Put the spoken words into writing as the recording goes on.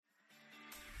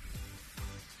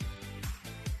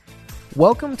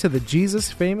Welcome to the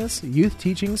Jesus Famous Youth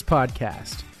Teachings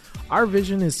Podcast. Our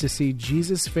vision is to see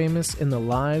Jesus famous in the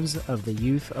lives of the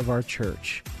youth of our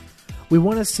church. We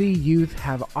want to see youth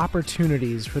have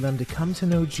opportunities for them to come to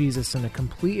know Jesus in a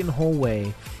complete and whole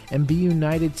way and be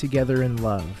united together in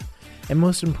love, and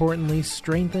most importantly,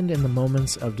 strengthened in the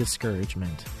moments of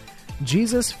discouragement.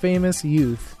 Jesus Famous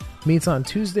Youth meets on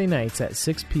Tuesday nights at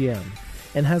 6 p.m.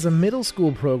 and has a middle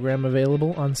school program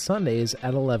available on Sundays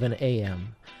at 11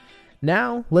 a.m.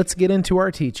 Now, let's get into our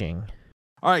teaching.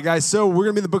 All right, guys, so we're going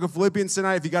to be in the book of Philippians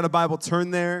tonight. If you got a Bible, turn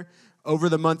there. Over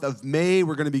the month of May,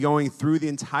 we're going to be going through the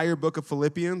entire book of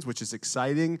Philippians, which is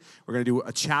exciting. We're going to do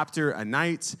a chapter a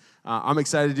night. I'm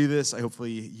excited to do this.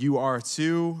 Hopefully you are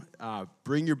too.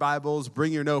 Bring your Bibles,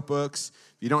 bring your notebooks.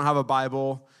 If you don't have a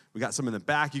Bible, we got some in the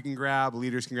back you can grab.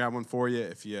 Leaders can grab one for you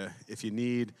if you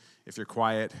need. If you're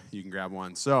quiet, you can grab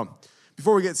one. So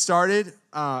before we get started,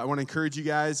 I want to encourage you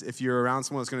guys, if you're around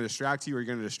someone that's going to distract you or you're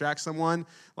going to distract someone,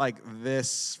 like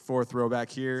this fourth row back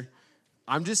here,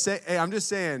 I'm just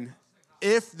saying,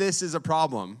 if this is a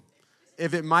problem,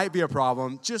 if it might be a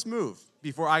problem, just move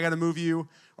before I got to move you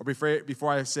or before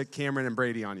I sit Cameron and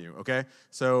Brady on you, okay?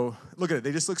 So look at it.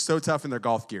 They just look so tough in their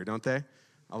golf gear, don't they?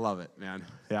 I love it, man.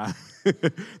 Yeah.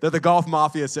 They're the golf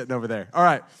mafia sitting over there. All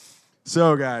right.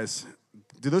 So, guys,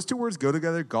 do those two words go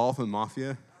together, golf and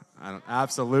mafia?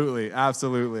 Absolutely.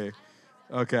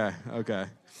 Okay.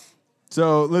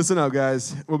 So listen up,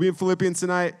 guys. We'll be in Philippians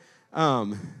tonight.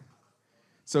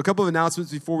 So a couple of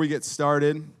announcements before we get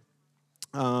started.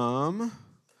 Let's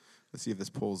see if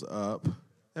this pulls up.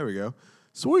 There we go.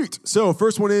 Sweet. So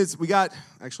first one is before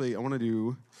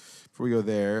we go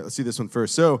there, let's see this one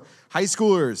first. So high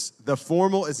schoolers, the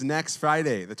formal is next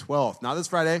Friday, the 12th. Not this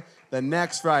Friday, the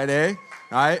next Friday.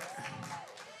 All right.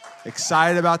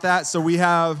 Excited about that. So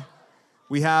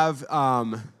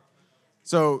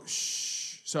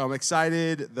so I'm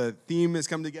excited. The theme has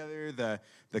come together.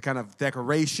 The kind of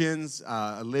decorations.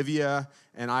 Olivia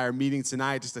and I are meeting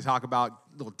tonight just to talk about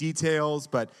little details.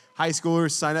 But high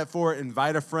schoolers, sign up for it.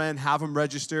 Invite a friend. Have them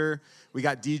register. We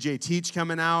got DJ Teach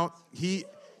coming out. He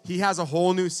has a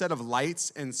whole new set of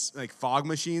lights and like fog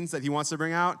machines that he wants to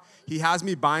bring out. He has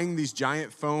me buying these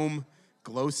giant foam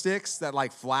glow sticks that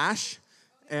like flash.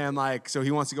 And so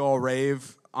he wants to go all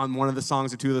rave on one of the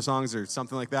songs or two of the songs or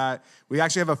something like that. We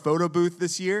actually have a photo booth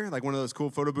this year, like one of those cool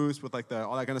photo booths with all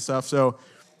that kind of stuff. So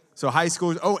high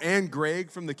schoolers. Oh, and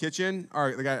Greg from the kitchen,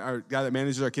 our guy that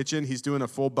manages our kitchen, he's doing a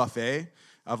full buffet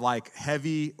of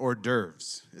heavy hors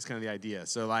d'oeuvres. Is kind of the idea.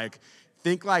 So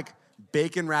think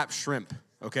bacon wrapped shrimp.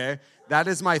 Okay, that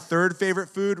is my third favorite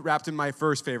food wrapped in my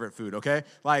first favorite food. Okay,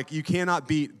 you cannot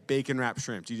beat bacon wrapped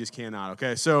shrimp. You just cannot.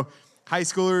 Okay, so high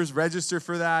schoolers, register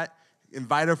for that.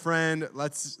 Invite a friend.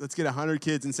 Let's get 100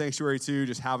 kids in Sanctuary 2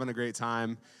 just having a great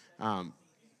time.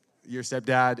 Your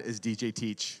stepdad is DJ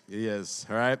Teach. He is,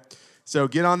 all right? So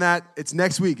get on that. It's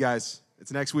next week, guys.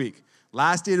 It's next week.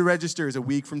 Last day to register is a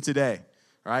week from today,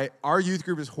 all right? Our youth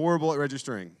group is horrible at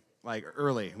registering,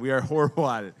 early. We are horrible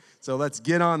at it. So let's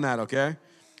get on that, okay?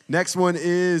 Next one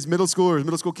is middle schoolers.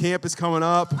 Middle school camp is coming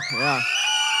up. Yeah.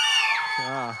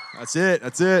 That's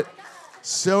it.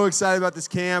 So excited about this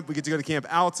camp. We get to go to Camp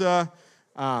Alta.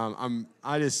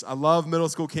 I love middle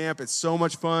school camp. It's so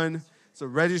much fun. So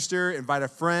register, invite a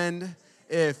friend.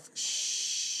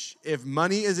 If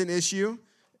money is an issue,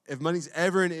 if money's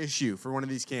ever an issue for one of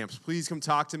these camps, please come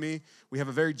talk to me. We have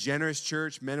a very generous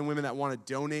church, men and women that want to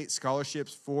donate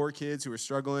scholarships for kids who are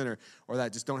struggling or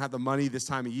that just don't have the money this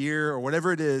time of year or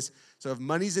whatever it is. So if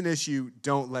money's an issue,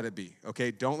 don't let it be, okay?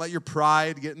 Don't let your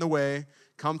pride get in the way.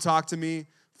 Come talk to me.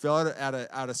 Fill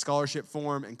out a scholarship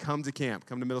form and come to camp.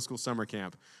 Come to middle school summer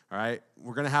camp, all right?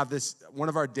 We're going to have this. One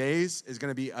of our days is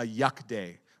going to be a yuck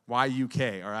day,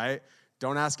 Y-U-K, all right?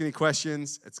 Don't ask any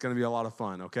questions. It's going to be a lot of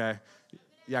fun, okay?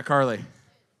 Yeah, Carly.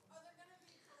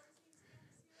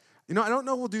 I don't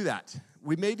know we'll do that.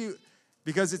 We may do,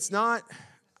 because it's not,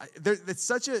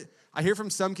 I hear from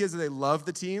some kids that they love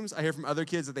the teams. I hear from other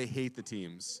kids that they hate the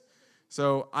teams.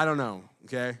 So I don't know,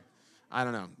 okay? I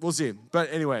don't know. We'll see. But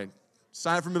anyway,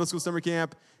 sign up for middle school summer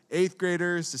camp. 8th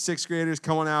graders to 6th graders,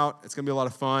 come on out. It's going to be a lot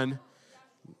of fun.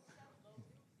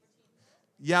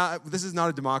 Yeah, this is not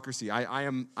a democracy. I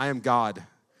am God.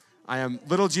 I am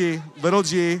little g.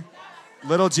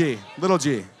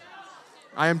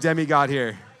 I am demigod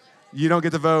here. You don't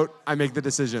get to vote. I make the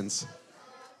decisions.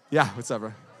 Yeah, what's up,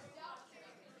 bro?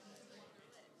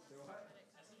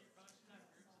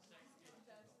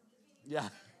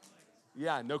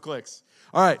 Yeah, no clicks.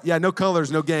 All right, yeah, no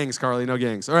colors, no gangs, Carly, no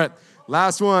gangs. All right,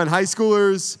 last one, high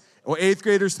schoolers, or 8th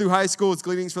graders through high school. It's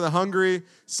Gleanings for the Hungry.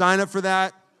 Sign up for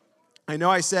that. I know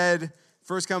I said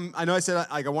first come, I know I said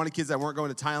like I wanted kids that weren't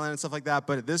going to Thailand and stuff like that,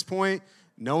 but at this point,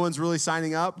 no one's really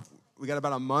signing up. We got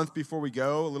about a month before we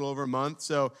go, a little over a month.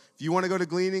 So if you want to go to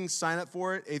Gleaning, sign up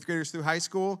for it. 8th graders through high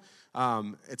school.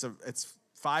 It's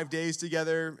 5 days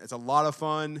together. It's a lot of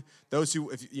fun. Those who,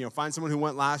 if you know, find someone who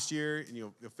went last year, and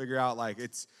you'll figure out like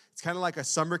it's kind of like a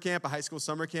summer camp, a high school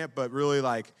summer camp, but really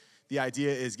like the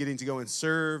idea is getting to go and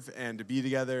serve and to be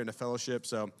together in a fellowship.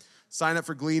 So sign up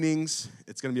for Gleanings.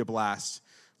 It's going to be a blast.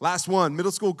 Last one,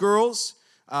 middle school girls.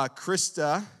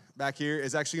 Krista back here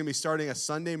is actually going to be starting a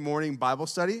Sunday morning Bible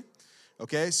study.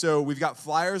 Okay, so we've got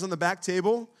flyers on the back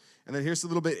table, and then here's a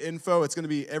little bit of info. It's going to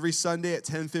be every Sunday at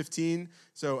 10:15,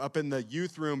 so up in the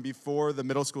youth room before the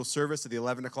middle school service, at the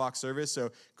 11 o'clock service.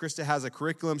 So Krista has a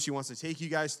curriculum she wants to take you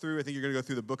guys through. I think you're going to go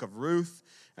through the book of Ruth,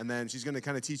 and then she's going to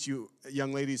kind of teach you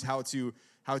young ladies how to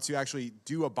actually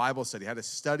do a Bible study, how to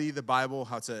study the Bible,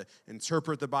 how to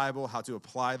interpret the Bible, how to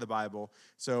apply the Bible.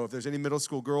 So if there's any middle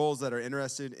school girls that are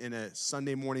interested in a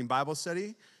Sunday morning Bible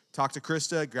study, talk to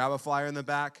Krista, grab a flyer in the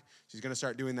back. She's going to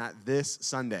start doing that this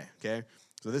Sunday, okay?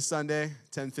 So this Sunday,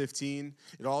 10:15.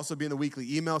 It'll also be in the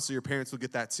weekly email, so your parents will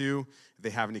get that too if they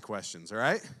have any questions, all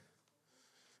right?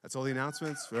 That's all the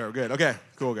announcements? We're good. Okay,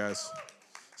 cool, guys.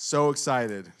 So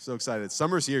excited, so excited.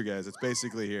 Summer's here, guys. It's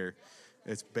basically here.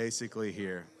 It's basically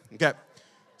here. Okay,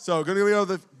 so going to go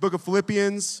to the book of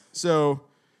Philippians. So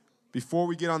before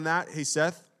we get on that, hey,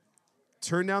 Seth,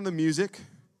 turn down the music,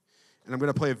 and I'm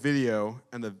going to play a video,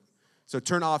 so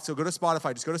turn off. So go to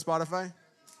Spotify. Just go to Spotify.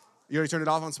 You already turned it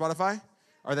off on Spotify?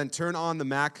 Or then turn on the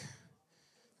Mac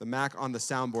on the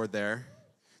soundboard there.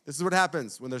 This is what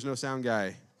happens when there's no sound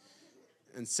guy.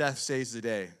 And Seth saves the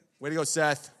day. Way to go,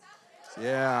 Seth.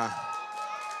 Yeah.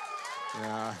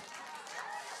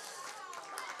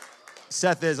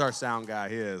 Seth is our sound guy.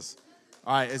 He is.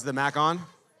 All right, is the Mac on?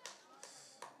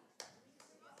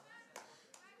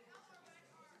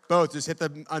 Both. Just hit the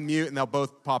unmute, and they'll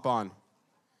both pop on.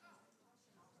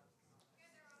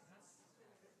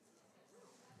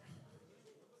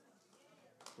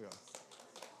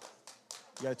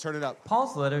 You got to turn it up.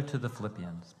 Paul's letter to the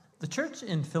Philippians. The church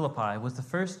in Philippi was the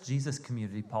first Jesus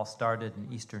community Paul started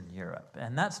in Eastern Europe,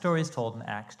 and that story is told in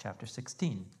Acts chapter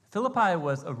 16. Philippi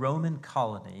was a Roman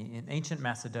colony in ancient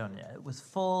Macedonia. It was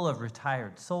full of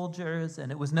retired soldiers,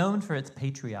 and it was known for its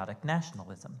patriotic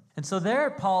nationalism. And so there,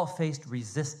 Paul faced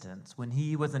resistance when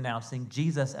he was announcing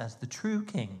Jesus as the true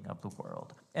king of the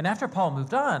world. And after Paul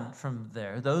moved on from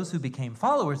there, those who became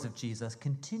followers of Jesus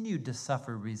continued to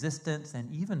suffer resistance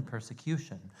and even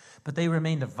persecution, but they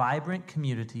remained a vibrant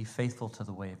community faithful to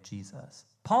the way of Jesus.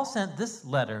 Paul sent this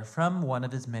letter from one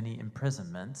of his many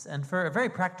imprisonments, and for a very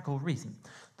practical reason.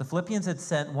 The Philippians had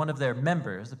sent one of their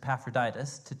members,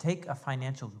 Epaphroditus, to take a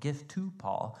financial gift to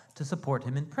Paul to support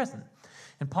him in prison.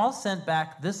 And Paul sent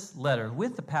back this letter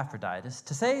with Epaphroditus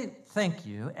to say thank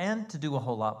you and to do a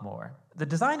whole lot more. The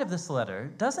design of this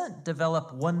letter doesn't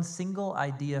develop one single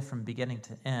idea from beginning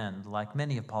to end like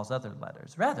many of Paul's other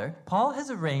letters. Rather, Paul has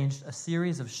arranged a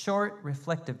series of short,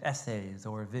 reflective essays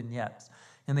or vignettes,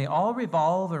 and they all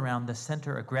revolve around the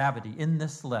center of gravity in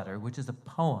this letter, which is a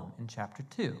poem in chapter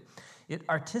 2. It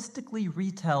artistically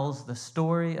retells the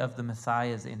story of the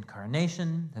Messiah's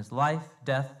incarnation, his life,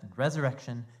 death, and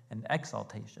resurrection, and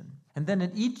exaltation. And then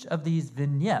in each of these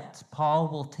vignettes, Paul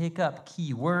will take up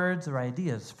key words or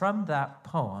ideas from that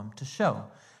poem to show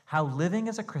how living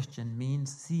as a Christian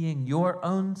means seeing your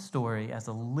own story as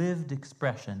a lived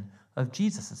expression of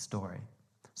Jesus' story.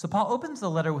 So Paul opens the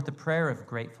letter with a prayer of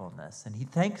gratefulness, and he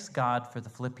thanks God for the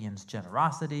Philippians'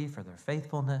 generosity, for their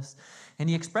faithfulness, and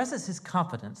he expresses his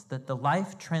confidence that the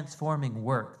life-transforming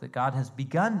work that God has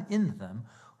begun in them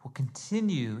will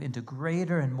continue into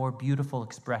greater and more beautiful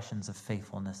expressions of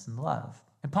faithfulness and love.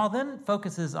 And Paul then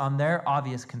focuses on their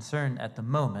obvious concern at the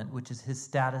moment, which is his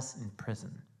status in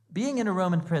prison. Being in a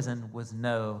Roman prison was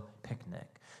no picnic,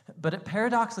 but it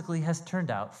paradoxically has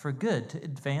turned out for good to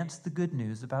advance the good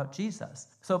news about Jesus.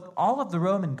 So all of the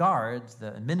Roman guards,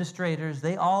 the administrators,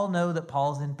 they all know that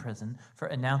Paul's in prison for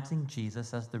announcing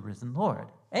Jesus as the risen Lord.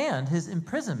 And his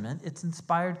imprisonment, it's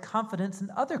inspired confidence in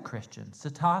other Christians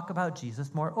to talk about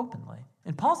Jesus more openly.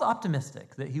 And Paul's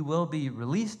optimistic that he will be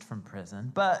released from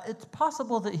prison, but it's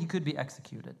possible that he could be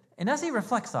executed. And as he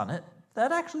reflects on it,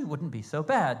 that actually wouldn't be so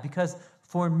bad, because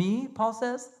for me, Paul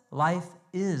says, life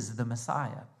is the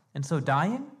Messiah. And so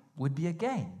dying would be a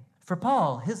gain. For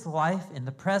Paul, his life in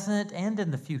the present and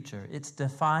in the future, it's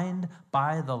defined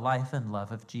by the life and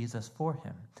love of Jesus for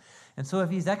him. And so if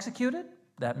he's executed,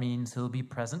 that means he'll be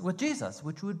present with Jesus,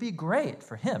 which would be great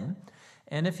for him.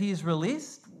 And if he's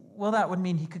released, well, that would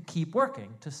mean he could keep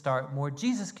working to start more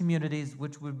Jesus communities,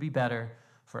 which would be better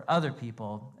for other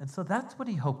people. And so that's what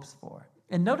he hopes for.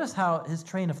 And notice how his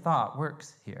train of thought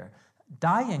works here.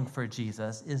 Dying for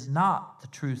Jesus is not the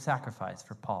true sacrifice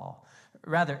for Paul.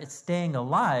 Rather, it's staying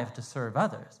alive to serve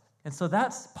others. And so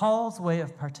that's Paul's way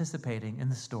of participating in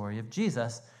the story of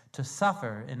Jesus, to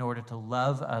suffer in order to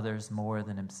love others more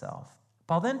than himself.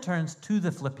 Paul then turns to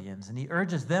the Philippians, and he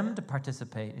urges them to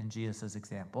participate in Jesus'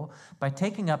 example by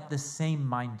taking up this same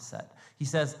mindset. He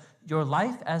says, your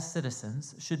life as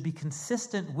citizens should be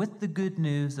consistent with the good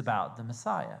news about the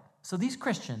Messiah. So these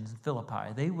Christians in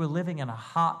Philippi, they were living in a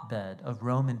hotbed of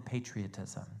Roman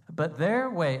patriotism. But their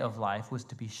way of life was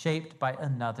to be shaped by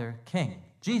another king,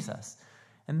 Jesus.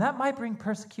 And that might bring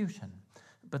persecution.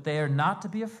 But they are not to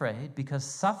be afraid, because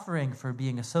suffering for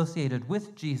being associated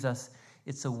with Jesus,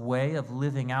 it's a way of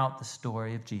living out the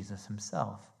story of Jesus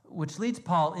himself. Which leads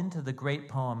Paul into the great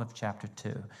poem of chapter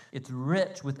 2. It's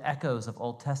rich with echoes of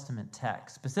Old Testament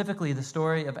texts, specifically the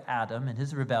story of Adam and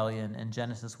his rebellion in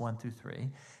Genesis 1 through 3,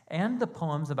 and the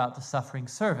poems about the suffering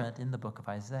servant in the book of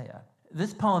Isaiah.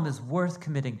 This poem is worth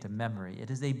committing to memory.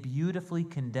 It is a beautifully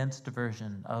condensed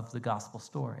version of the gospel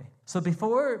story. So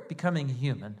before becoming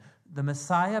human, the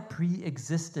Messiah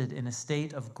pre-existed in a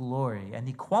state of glory and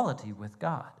equality with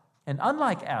God. And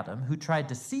unlike Adam, who tried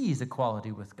to seize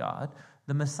equality with God,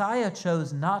 the Messiah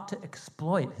chose not to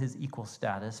exploit his equal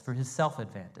status for his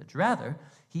self-advantage. Rather,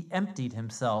 he emptied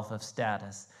himself of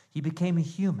status. He became a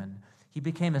human. He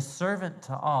became a servant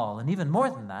to all. And even more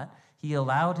than that, he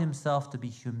allowed himself to be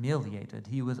humiliated.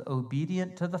 He was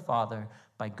obedient to the Father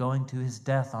by going to his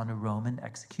death on a Roman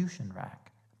execution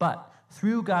rack. But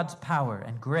through God's power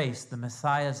and grace, the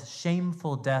Messiah's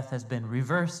shameful death has been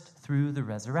reversed through the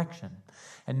resurrection.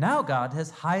 And now God has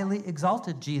highly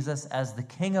exalted Jesus as the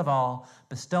King of all,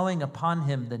 bestowing upon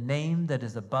him the name that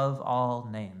is above all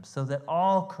names, so that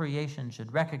all creation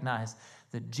should recognize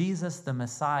that Jesus the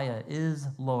Messiah is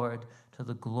Lord, to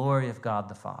the glory of God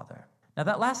the Father. Now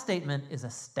that last statement is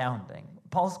astounding.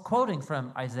 Paul's quoting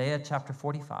from Isaiah chapter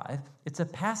 45. It's a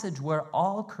passage where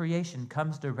all creation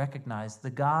comes to recognize the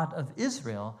God of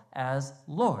Israel as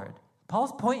Lord.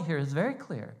 Paul's point here is very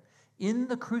clear. In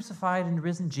the crucified and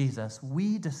risen Jesus,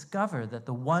 we discover that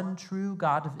the one true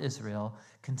God of Israel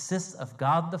consists of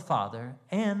God the Father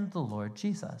and the Lord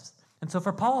Jesus. And so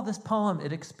for Paul, this poem,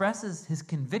 it expresses his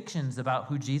convictions about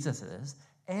who Jesus is,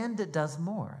 and it does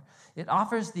more. It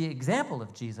offers the example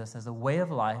of Jesus as a way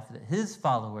of life that his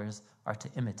followers are to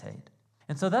imitate.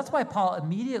 And so that's why Paul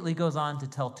immediately goes on to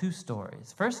tell two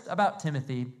stories. First about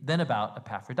Timothy, then about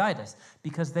Epaphroditus,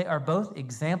 because they are both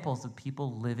examples of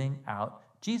people living out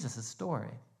Jesus' story.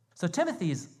 So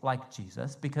Timothy's like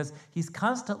Jesus because he's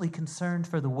constantly concerned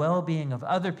for the well-being of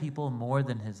other people more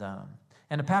than his own.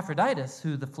 And Epaphroditus,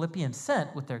 who the Philippians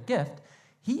sent with their gift,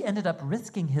 he ended up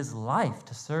risking his life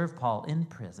to serve Paul in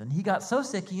prison. He got so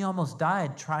sick he almost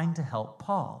died trying to help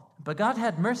Paul. But God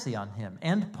had mercy on him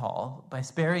and Paul by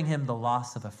sparing him the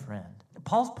loss of a friend.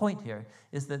 Paul's point here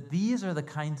is that these are the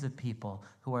kinds of people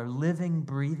who are living,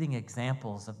 breathing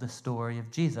examples of the story of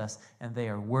Jesus, and they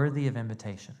are worthy of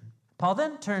imitation. Paul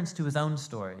then turns to his own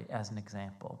story as an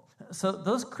example. So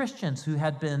those Christians who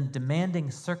had been demanding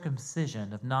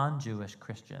circumcision of non-Jewish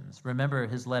Christians, remember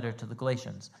his letter to the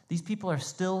Galatians, these people are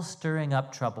still stirring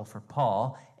up trouble for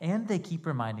Paul, and they keep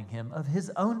reminding him of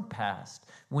his own past,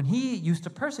 when he used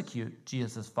to persecute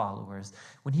Jesus' followers,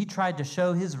 when he tried to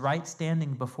show his right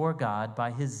standing before God by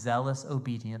his zealous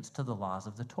obedience to the laws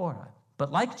of the Torah.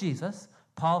 But like Jesus,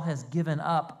 Paul has given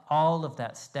up all of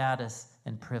that status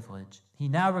and privilege. He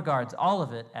now regards all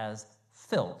of it as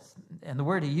filth, and the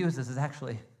word he uses is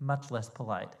actually much less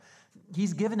polite.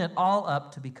 He's given it all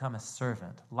up to become a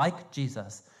servant, like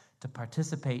Jesus, to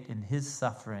participate in his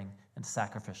suffering and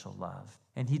sacrificial love.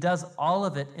 And he does all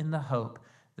of it in the hope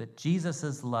that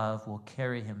Jesus' love will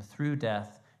carry him through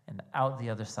death and out the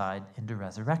other side into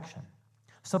resurrection.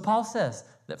 So Paul says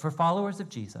that for followers of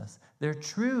Jesus, their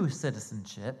true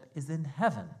citizenship is in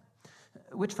heaven,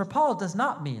 which for Paul does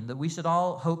not mean that we should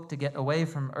all hope to get away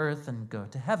from earth and go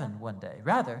to heaven one day.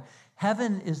 Rather,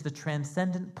 heaven is the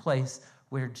transcendent place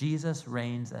where Jesus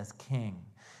reigns as king.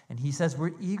 And he says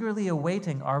we're eagerly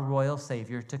awaiting our royal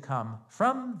Savior to come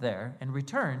from there and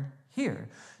return here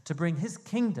to bring his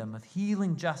kingdom of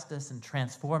healing justice and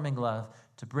transforming love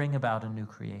to bring about a new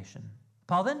creation.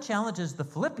 Paul then challenges the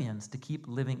Philippians to keep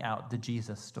living out the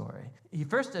Jesus story. He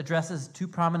first addresses two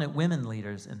prominent women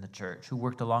leaders in the church who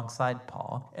worked alongside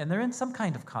Paul, and they're in some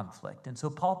kind of conflict. And so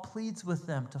Paul pleads with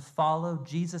them to follow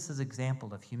Jesus'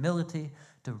 example of humility,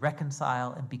 to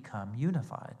reconcile and become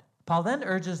unified. Paul then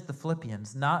urges the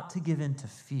Philippians not to give in to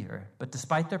fear, but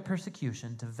despite their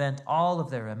persecution, to vent all of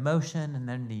their emotion and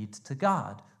their needs to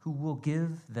God, who will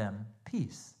give them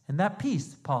peace. And that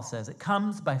peace, Paul says, it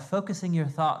comes by focusing your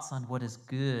thoughts on what is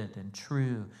good and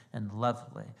true and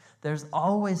lovely. There's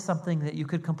always something that you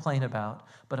could complain about,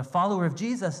 but a follower of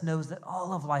Jesus knows that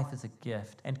all of life is a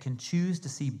gift and can choose to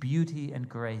see beauty and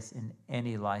grace in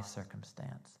any life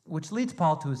circumstance. Which leads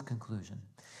Paul to his conclusion.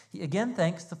 He again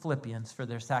thanks the Philippians for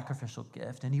their sacrificial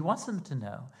gift, and he wants them to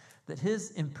know that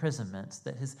his imprisonments,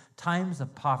 that his times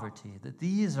of poverty, that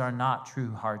these are not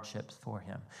true hardships for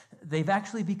him. They've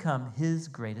actually become his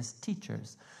greatest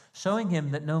teachers, showing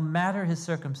him that no matter his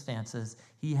circumstances,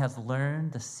 he has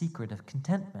learned the secret of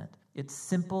contentment. It's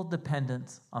simple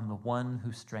dependence on the one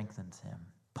who strengthens him.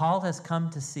 Paul has come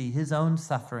to see his own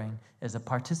suffering as a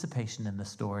participation in the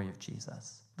story of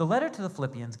Jesus. The letter to the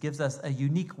Philippians gives us a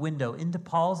unique window into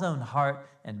Paul's own heart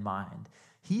and mind.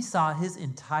 He saw his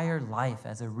entire life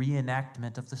as a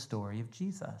reenactment of the story of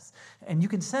Jesus. And you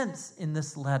can sense in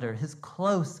this letter his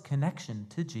close connection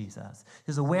to Jesus,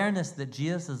 his awareness that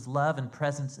Jesus' love and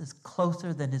presence is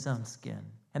closer than his own skin.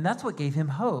 And that's what gave him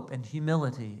hope and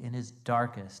humility in his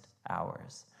darkest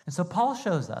hours. And so Paul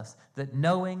shows us that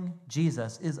knowing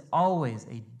Jesus is always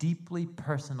a deeply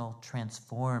personal,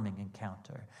 transforming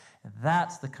encounter. And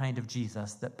that's the kind of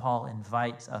Jesus that Paul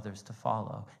invites others to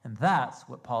follow. And that's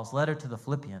what Paul's letter to the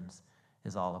Philippians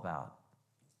is all about.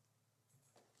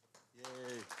 Yay.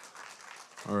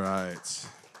 All right.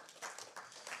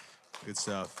 Good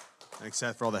stuff. Thanks,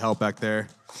 Seth, for all the help back there.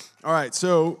 All right,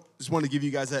 so just wanted to give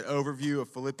you guys that overview of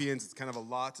Philippians. It's kind of a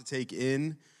lot to take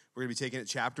in. We're going to be taking it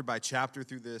chapter by chapter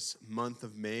through this month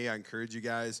of May. I encourage you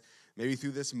guys, maybe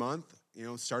through this month,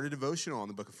 start a devotional on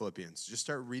the book of Philippians. Just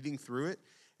start reading through it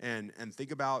and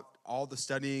think about all the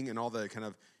studying and all the kind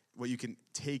of what you can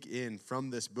take in from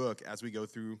this book as we go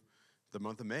through the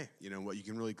month of May, what you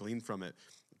can really glean from it.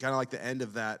 Kind of like the end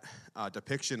of that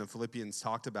depiction of Philippians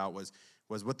talked about was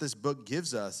what this book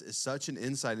gives us is such an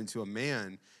insight into a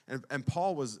man. And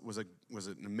Paul was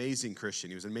an amazing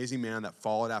Christian. He was an amazing man that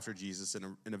followed after Jesus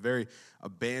in a very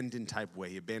abandoned type way.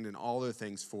 He abandoned all other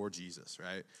things for Jesus,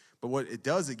 right? But what it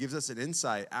does, it gives us an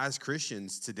insight as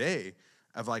Christians today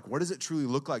of what does it truly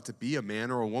look like to be a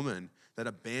man or a woman that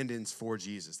abandons for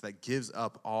Jesus, that gives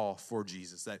up all for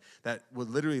Jesus, that would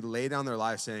literally lay down their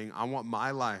life saying, I want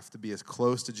my life to be as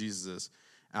close to Jesus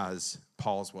as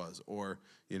Paul's was, or,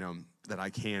 that I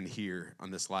can here on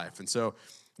this life. And so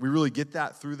we really get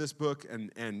that through this book,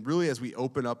 and really as we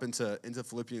open up into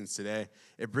Philippians today,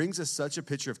 it brings us such a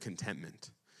picture of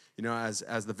contentment.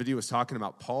 As the video was talking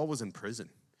about, Paul was in prison.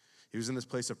 He was in this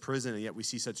place of prison, and yet we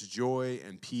see such joy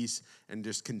and peace and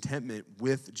just contentment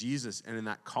with Jesus and in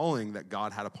that calling that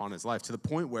God had upon his life, to the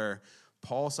point where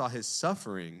Paul saw his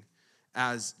suffering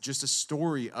as just a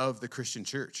story of the Christian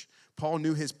church. Paul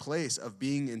knew his place of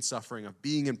being in suffering, of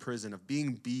being in prison, of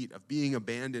being beat, of being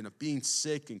abandoned, of being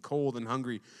sick and cold and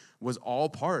hungry was all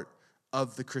part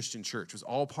of the Christian church, was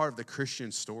all part of the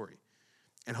Christian story.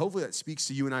 And hopefully that speaks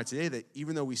to you and I today, that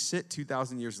even though we sit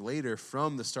 2,000 years later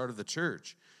from the start of the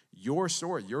church, your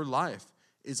story, your life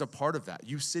is a part of that.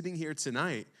 You sitting here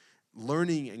tonight,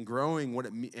 learning and growing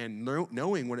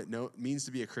knowing what it means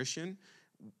to be a Christian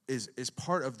is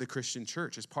part of the Christian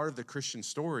church, is part of the Christian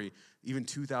story, even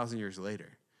 2,000 years later.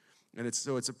 And it's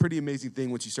a pretty amazing thing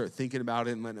once you start thinking about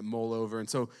it and letting it mull over. And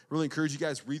so really encourage you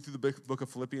guys, read through the book of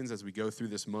Philippians as we go through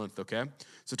this month, okay?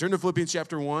 So turn to Philippians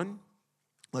chapter 1.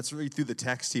 Let's read through the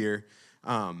text here,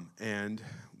 and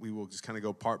we will just kind of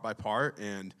go part by part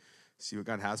and see what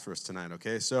God has for us tonight,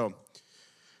 okay? So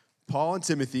Paul and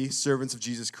Timothy, servants of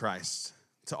Jesus Christ,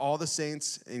 to all the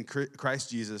saints in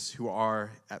Christ Jesus who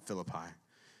are at Philippi,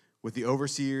 with the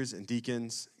overseers and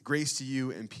deacons, grace to you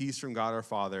and peace from God our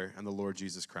Father and the Lord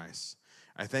Jesus Christ.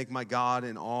 I thank my God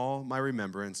in all my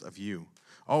remembrance of you,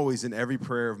 always in every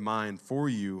prayer of mine for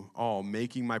you all,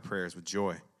 making my prayers with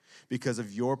joy, because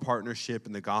of your partnership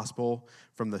in the gospel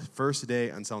from the first day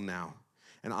until now.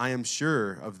 And I am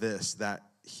sure of this, that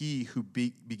he who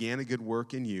began a good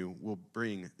work in you will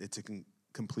bring it to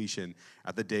completion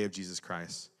at the day of Jesus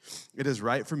Christ. It is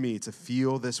right for me to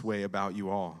feel this way about you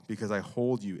all, because I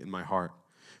hold you in my heart.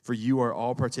 For you are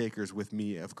all partakers with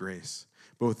me of grace,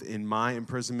 both in my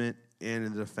imprisonment and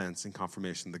in the defense and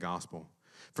confirmation of the gospel.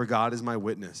 For God is my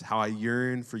witness, how I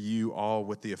yearn for you all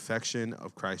with the affection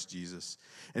of Christ Jesus.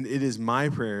 And it is my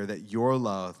prayer that your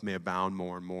love may abound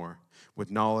more and more, with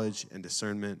knowledge and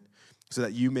discernment, so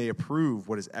that you may approve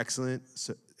what is excellent,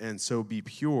 and so be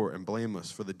pure and blameless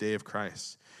for the day of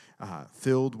Christ,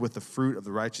 filled with the fruit of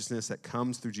the righteousness that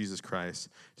comes through Jesus Christ,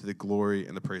 to the glory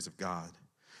and the praise of God.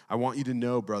 I want you to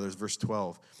know, brothers, verse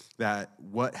 12, that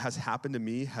what has happened to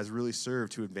me has really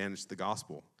served to advantage the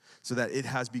gospel, so that it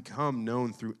has become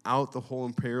known throughout the whole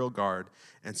imperial guard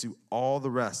and to all the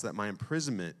rest that my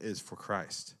imprisonment is for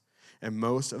Christ. And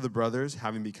most of the brothers,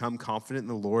 having become confident in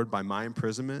the Lord by my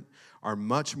imprisonment, are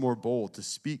much more bold to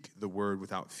speak the word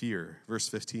without fear. Verse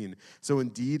 15, so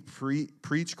indeed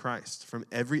preach Christ from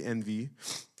every envy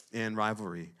and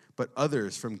rivalry, but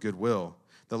others from goodwill.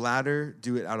 The latter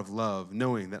do it out of love,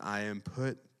 knowing that I am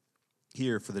put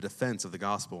here for the defense of the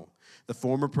gospel. The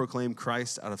former proclaim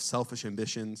Christ out of selfish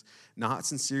ambitions, not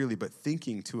sincerely, but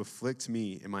thinking to afflict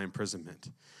me in my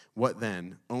imprisonment. What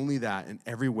then? Only that in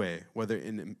every way, whether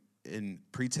in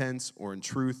pretense or in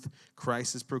truth,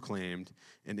 Christ is proclaimed,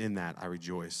 and in that I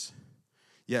rejoice.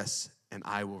 Yes, and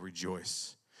I will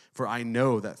rejoice. For I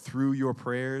know that through your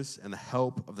prayers and the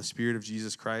help of the Spirit of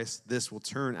Jesus Christ, this will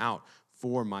turn out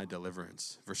for my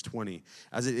deliverance. Verse 20,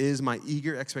 as it is my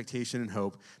eager expectation and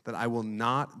hope that I will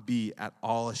not be at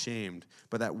all ashamed,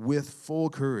 but that with full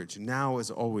courage, now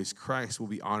as always, Christ will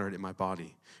be honored in my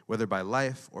body, whether by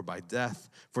life or by death.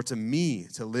 For to me,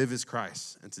 to live is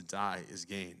Christ, and to die is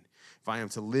gain. If I am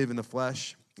to live in the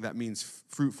flesh, that means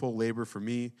fruitful labor for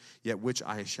me, yet which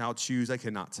I shall choose I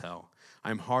cannot tell.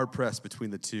 I am hard-pressed between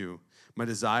the two. My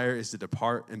desire is to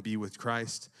depart and be with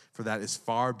Christ, for that is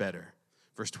far better.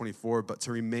 Verse 24, but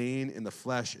to remain in the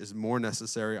flesh is more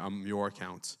necessary on your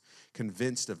account.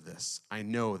 Convinced of this, I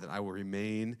know that I will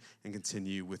remain and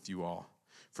continue with you all.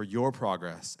 For your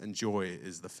progress and joy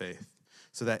is the faith,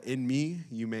 so that in me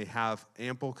you may have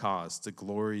ample cause to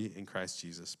glory in Christ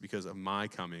Jesus because of my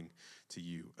coming to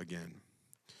you again.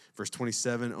 Verse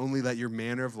 27, only let your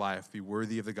manner of life be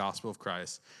worthy of the gospel of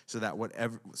Christ, so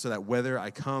that whether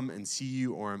I come and see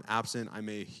you or am absent, I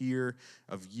may hear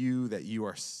of you that you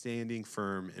are standing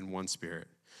firm in one spirit,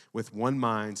 with one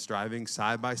mind, striving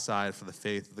side by side for the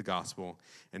faith of the gospel,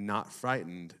 and not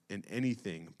frightened in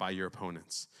anything by your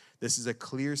opponents. This is a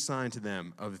clear sign to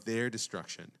them of their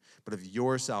destruction, but of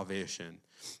your salvation,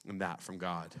 and that from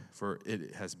God, for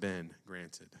it has been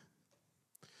granted.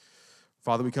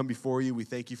 Father, we come before you. We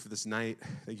thank you for this night.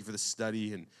 Thank you for this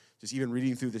study and just even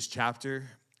reading through this chapter.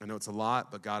 I know it's a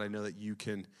lot, but God, I know that you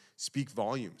can speak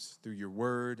volumes through your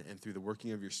word and through the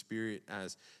working of your Spirit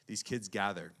as these kids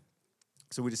gather.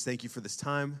 So we just thank you for this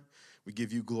time. We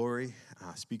give you glory.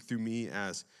 Speak through me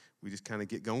as we just kind of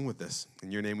get going with this.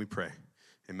 In your name we pray.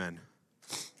 Amen.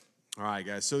 All right,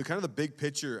 guys. So kind of the big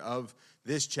picture of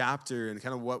this chapter and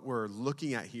kind of what we're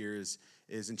looking at here is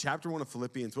in chapter 1 of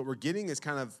Philippians, what we're getting is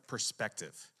kind of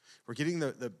perspective. We're getting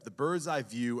the bird's eye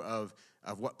view of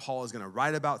what Paul is going to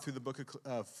write about through the book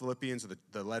of Philippians, or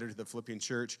the letter to the Philippian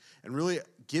church, and really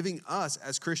giving us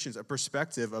as Christians a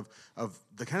perspective of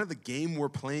the kind of the game we're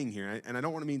playing here. And I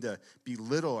don't want to mean to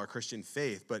belittle our Christian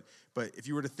faith, but if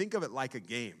you were to think of it like a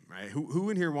game, right? Who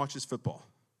in here watches football?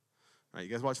 All right, you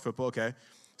guys watch football, okay?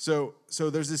 So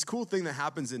there's this cool thing that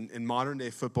happens in modern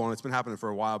day football, and it's been happening for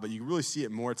a while, but you really see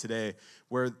it more today,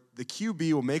 where the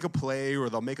QB will make a play or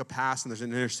they'll make a pass and there's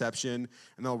an interception,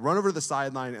 and they'll run over to the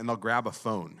sideline and they'll grab a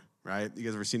phone, right? You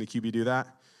guys ever seen a QB do that?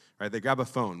 Right? They grab a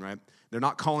phone, right? They're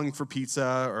not calling for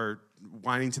pizza or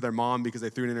whining to their mom because they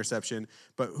threw an interception,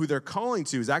 but who they're calling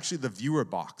to is actually the viewer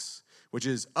box, which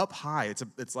is up high.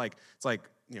 It's like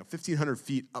 1,500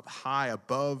 feet up high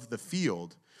above the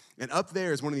field. And up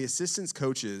there is one of the assistant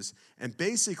coaches, and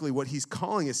basically what he's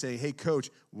calling is saying, hey, coach,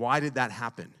 why did that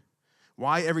happen?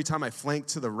 Why every time I flank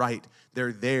to the right,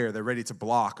 they're there, they're ready to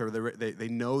block, or they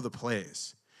know the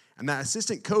plays? And that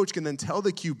assistant coach can then tell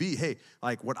the QB, hey,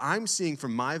 like what I'm seeing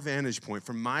from my vantage point,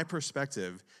 from my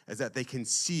perspective, is that they can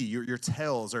see your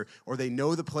tells, or they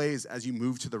know the plays as you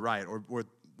move to the right, or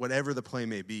whatever the play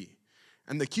may be.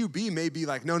 And the QB may be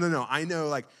like, no, I know,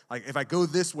 like if I go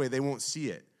this way, they won't see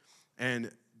it.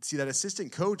 And see, that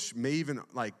assistant coach may even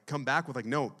come back with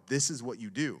no, this is what you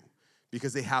do,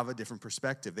 because they have a different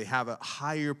perspective. They have a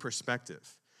higher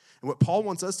perspective. And what Paul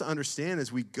wants us to understand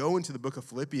as we go into the book of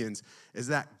Philippians is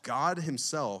that God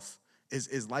himself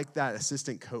is like that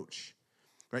assistant coach,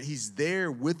 right? He's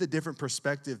there with a different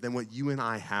perspective than what you and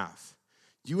I have.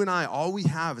 You and I, all we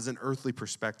have is an earthly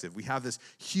perspective. We have this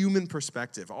human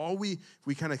perspective. All we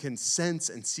kind of can sense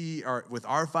and see with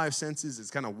our five senses is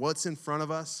kind of what's in front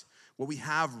of us, what we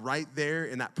have right there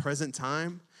in that present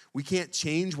time. We can't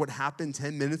change what happened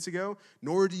 10 minutes ago,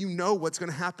 nor do you know what's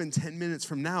going to happen 10 minutes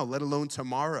from now, let alone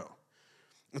tomorrow.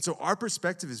 And so our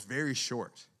perspective is very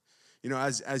short. You know,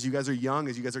 as you guys are young,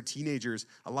 as you guys are teenagers,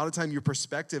 a lot of time your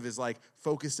perspective is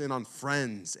focused in on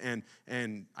friends and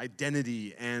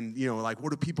identity and,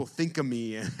 what do people think of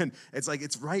me? And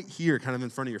it's right here kind of in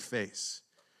front of your face.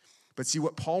 But see,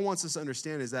 what Paul wants us to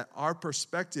understand is that our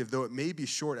perspective, though it may be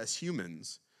short as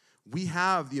humans, we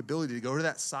have the ability to go to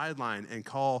that sideline and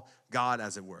call God,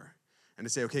 as it were, and to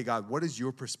say, okay, God, what is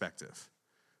your perspective?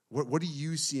 What do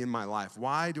you see in my life?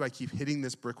 Why do I keep hitting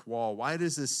this brick wall? Why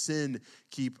does this sin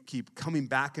keep coming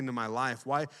back into my life?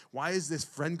 Why is this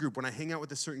friend group, when I hang out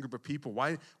with a certain group of people,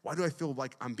 why do I feel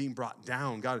like I'm being brought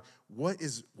down? God, what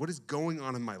is going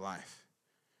on in my life?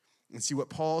 And see, what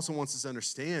Paul also wants us to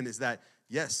understand is that,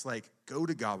 yes, like, go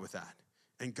to God with that.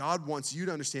 And God wants you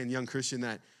to understand, young Christian,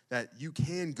 that you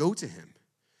can go to him,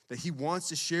 that he wants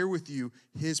to share with you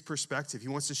his perspective. He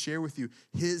wants to share with you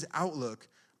his outlook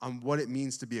on what it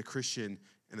means to be a Christian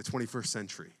in the 21st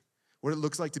century, what it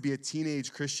looks like to be a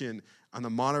teenage Christian on the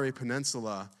Monterey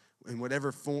Peninsula, in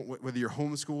whatever form, whether you're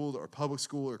homeschooled or public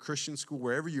school or Christian school,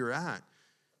 wherever you're at.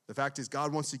 The fact is,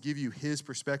 God wants to give you his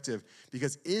perspective,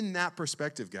 because in that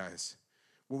perspective, guys,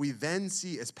 what we then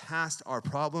see is past our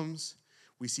problems,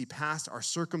 we see past our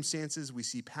circumstances, we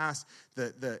see past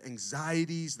the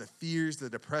anxieties, the fears, the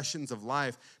depressions of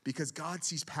life, because God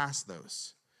sees past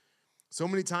those. So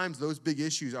many times those big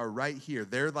issues are right here.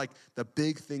 They're like the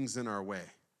big things in our way.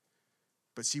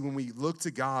 But see, when we look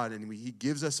to God and he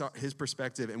gives us his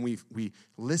perspective and we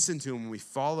listen to him and we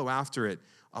follow after it,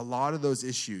 a lot of those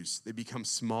issues, they become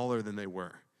smaller than they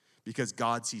were, because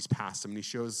God sees past them and he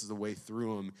shows us the way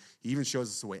through them. He even shows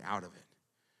us the way out of it.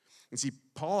 And see,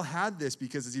 Paul had this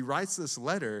because as he writes this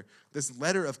letter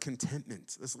of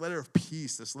contentment, this letter of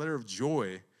peace, this letter of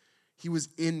joy, he was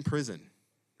in prison,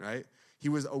 right? He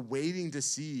was awaiting to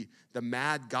see the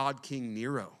mad God King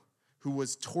Nero, who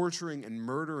was torturing and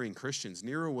murdering Christians.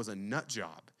 Nero was a nut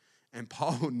job. And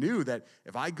Paul knew that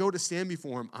if I go to stand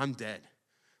before him, I'm dead.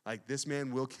 Like, this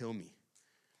man will kill me.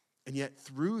 And yet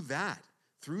through that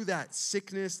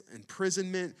sickness,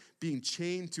 imprisonment, being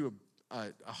chained to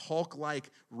a Hulk-like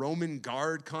Roman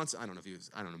guard, I don't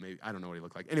know what he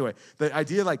looked like. Anyway, the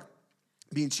idea, like,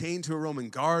 being chained to a Roman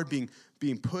guard,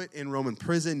 being put in Roman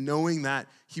prison, knowing that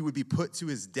he would be put to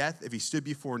his death if he stood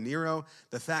before Nero.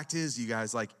 The fact is, you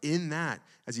guys, like, in that,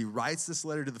 as he writes this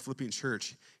letter to the Philippian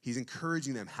church, he's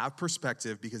encouraging them, have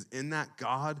perspective, because in that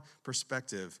God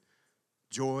perspective,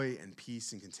 joy and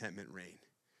peace and contentment reign.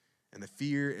 And the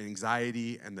fear and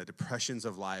anxiety and the depressions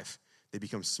of life, they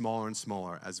become smaller and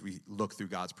smaller as we look through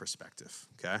God's perspective,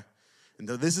 okay? And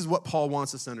this is what Paul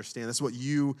wants us to understand. This is what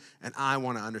you and I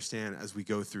want to understand as we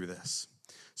go through this.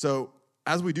 So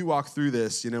as we do walk through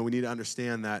this, we need to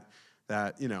understand that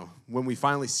when we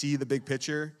finally see the big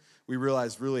picture, we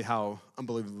realize really how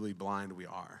unbelievably blind we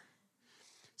are.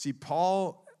 See,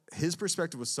 Paul, his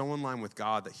perspective was so in line with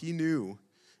God that he knew,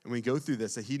 and we go through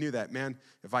this, that he knew that, man,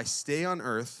 if I stay on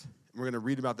earth, and we're going to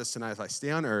read about this tonight, if I stay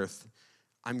on earth,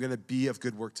 I'm going to be of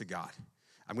good work to God.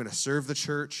 I'm going to serve the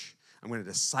church. I'm going to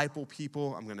disciple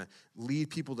people. I'm going to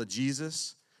lead people to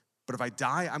Jesus. But if I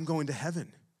die, I'm going to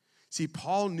heaven. See,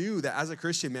 Paul knew that as a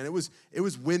Christian, man, it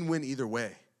was win-win either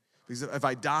way. Because if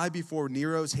I die before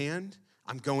Nero's hand,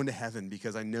 I'm going to heaven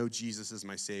because I know Jesus is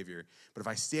my Savior. But if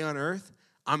I stay on earth,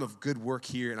 I'm of good work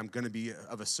here, and I'm going to be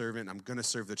of a servant. I'm going to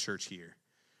serve the church here.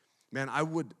 Man, I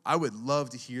would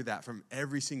love to hear that from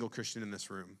every single Christian in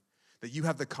this room. That you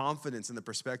have the confidence and the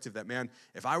perspective that, man,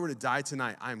 if I were to die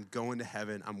tonight, I'm going to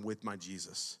heaven. I'm with my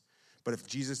Jesus. But if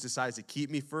Jesus decides to keep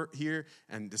me here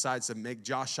and decides to make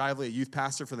Josh Shively a youth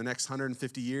pastor for the next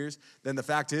 150 years, then the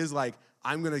fact is, like,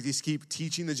 I'm going to just keep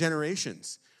teaching the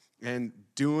generations and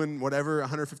doing whatever a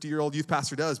 150-year-old youth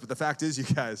pastor does. But the fact is,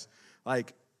 you guys,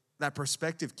 like, that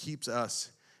perspective keeps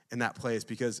us in that place,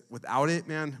 because without it,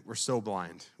 man, we're so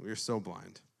blind. We're so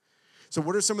blind. So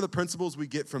what are some of the principles we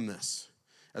get from this?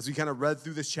 As we kind of read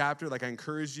through this chapter, like, I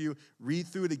encourage you, read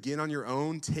through it again on your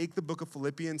own. Take the book of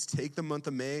Philippians, take the month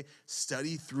of May,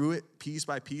 study through it piece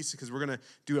by piece, because we're going to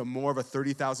do more of a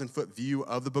 30,000-foot view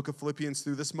of the book of Philippians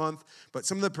through this month. But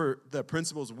some of the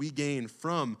principles we gain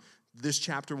from this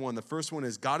chapter 1, the first one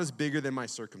is, God is bigger than my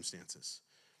circumstances.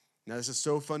 Now, this is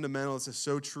so fundamental. This is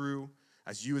so true.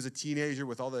 As you as a teenager,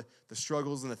 with all the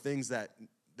struggles and the things that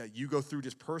you go through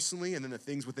just personally, and then the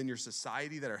things within your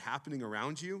society that are happening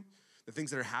around you, the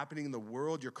things that are happening in the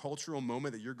world, your cultural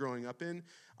moment that you're growing up in,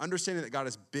 understanding that God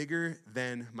is bigger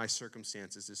than my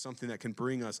circumstances is something that can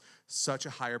bring us such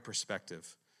a higher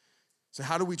perspective. So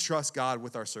how do we trust God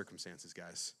with our circumstances,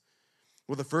 guys?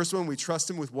 Well, the first one, we trust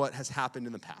him with what has happened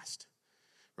in the past,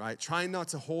 right? Trying not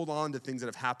to hold on to things that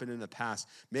have happened in the past.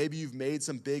 Maybe you've made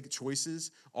some big choices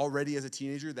already as a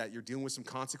teenager that you're dealing with some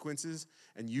consequences,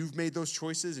 and you've made those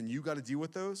choices and you got to deal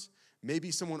with those.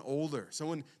 Maybe someone older,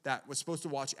 someone that was supposed to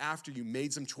watch after you,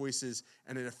 made some choices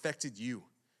and it affected you.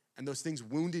 And those things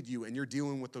wounded you, and you're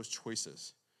dealing with those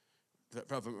choices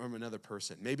from another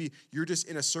person. Maybe you're just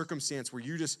in a circumstance where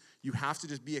you have to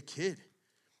just be a kid.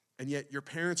 and yet your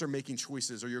parents are making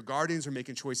choices or your guardians are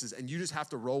making choices, and you just have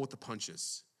to roll with the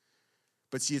punches.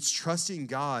 But see, it's trusting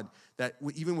God that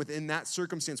even within that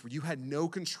circumstance where you had no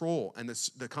control and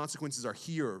the consequences are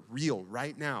here, real,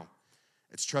 right now,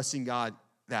 it's trusting God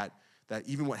that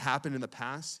even what happened in the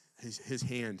past, his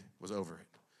hand was over it.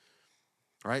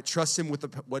 All right? Trust him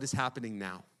with what is happening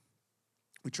now.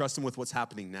 We trust him with what's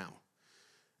happening now.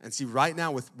 And see, right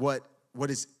now with what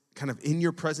is kind of in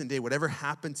your present day, whatever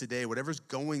happened today, whatever's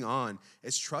going on,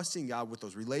 it's trusting God with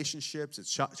those relationships.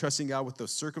 It's trusting God with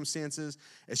those circumstances.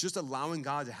 It's just allowing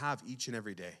God to have each and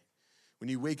every day. When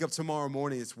you wake up tomorrow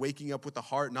morning, it's waking up with the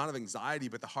heart, not of anxiety,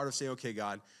 but the heart of saying, okay,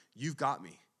 God, you've got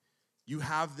me. You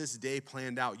have this day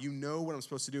planned out. You know what I'm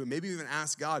supposed to do. And maybe even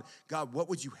ask God, what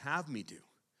would you have me do?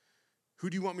 Who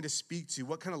do you want me to speak to?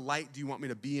 What kind of light do you want me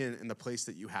to be in the place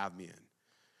that you have me in?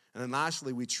 And then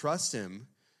lastly, we trust him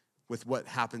with what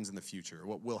happens in the future,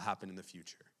 what will happen in the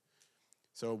future.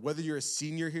 So whether you're a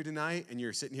senior here tonight and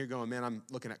you're sitting here going, man, I'm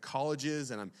looking at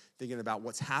colleges and I'm thinking about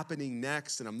what's happening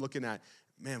next and I'm looking at,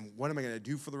 man, what am I going to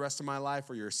do for the rest of my life?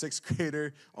 Or you're a sixth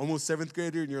grader, almost seventh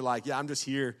grader, and you're like, yeah, I'm just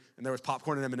here and there was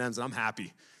popcorn and M&Ms and I'm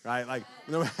happy, right? Like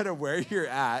no matter where you're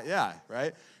at, yeah,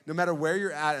 right? No matter where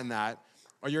you're at in that,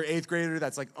 or you're an eighth grader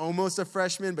that's like almost a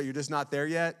freshman, but you're just not there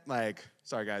yet. Like,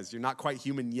 sorry guys, you're not quite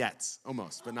human yet.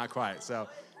 Almost, but not quite. So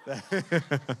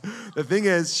the thing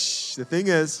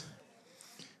is,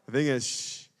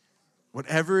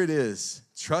 whatever it is,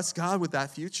 trust God with that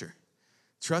future.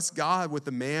 Trust God with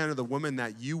the man or the woman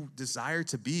that you desire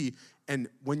to be. And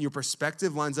when your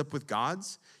perspective lines up with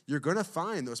God's, you're going to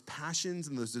find those passions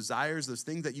and those desires, those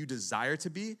things that you desire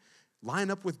to be, line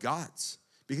up with God's.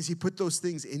 Because he put those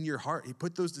things in your heart. He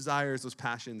put those desires, those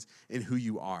passions in who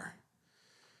you are.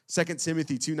 2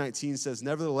 Timothy 2:19 says,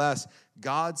 nevertheless,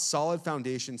 God's solid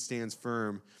foundation stands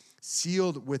firm,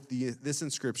 sealed with this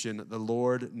inscription, the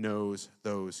Lord knows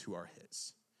those who are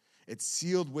his. It's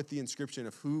sealed with the inscription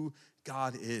of who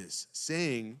God is,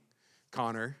 saying,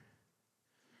 Connor,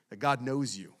 that God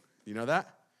knows you. You know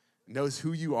that? Knows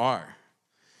who you are.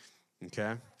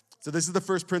 Okay? So this is the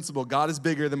first principle. God is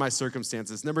bigger than my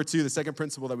circumstances. Number 2, the second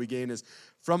principle that we gain is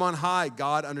from on high,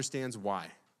 God understands why.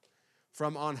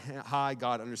 From on high,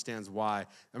 God understands why.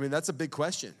 I mean, that's a big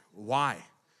question. Why?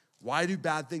 Why do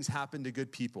bad things happen to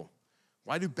good people?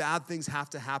 Why do bad things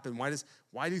have to happen?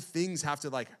 Why do things have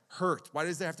to hurt? Why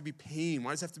does there have to be pain?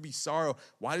 Why does there have to be sorrow?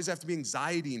 Why does there have to be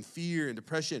anxiety and fear and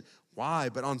depression? Why?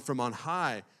 But from on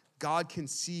high, God can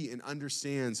see and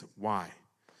understands why.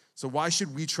 So why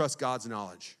should we trust God's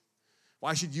knowledge?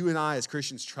 Why should you and I as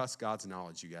Christians trust God's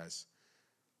knowledge, you guys?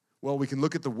 Well, we can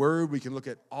look at the word, we can look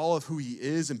at all of who he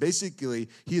is, and basically,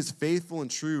 he is faithful and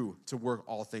true to work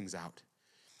all things out.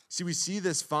 See, we see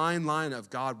this fine line of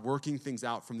God working things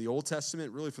out from the Old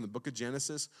Testament, really from the book of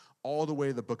Genesis, all the way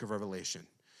to the book of Revelation.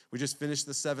 We just finished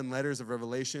the 7 letters of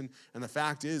Revelation, and the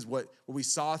fact is, what we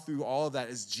saw through all of that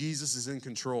is Jesus is in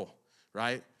control,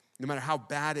 right? No matter how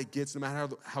bad it gets, no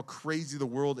matter how crazy the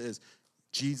world is,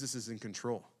 Jesus is in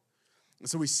control. And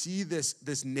so we see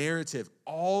this narrative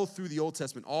all through the Old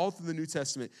Testament, all through the New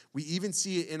Testament. We even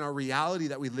see it in our reality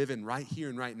that we live in right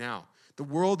here and right now. The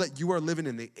world that you are living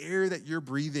in, the air that you're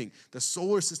breathing, the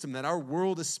solar system that our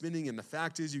world is spinning in. The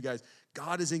fact is, you guys,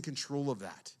 God is in control of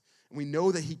that. And we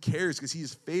know that he cares because he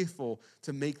is faithful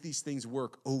to make these things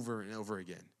work over and over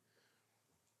again.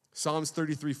 Psalms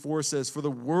 33:4 says, for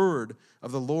the word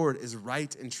of the Lord is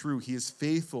right and true. He is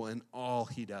faithful in all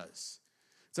he does.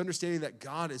 It's understanding that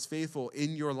God is faithful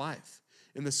in your life,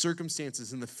 in the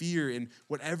circumstances, in the fear, in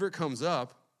whatever comes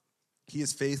up, he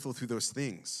is faithful through those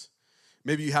things.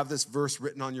 Maybe you have this verse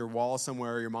written on your wall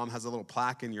somewhere, or your mom has a little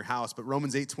plaque in your house, but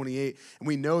Romans 8:28, and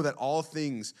we know that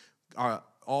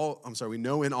we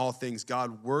know in all things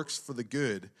God works for the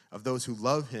good of those who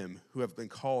love him, who have been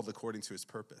called according to his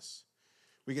purpose.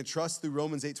 We can trust through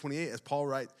Romans 8:28, as Paul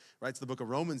writes the book of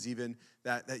Romans even,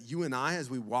 that you and I, as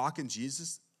we walk in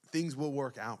Jesus, things will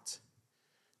work out.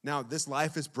 Now, this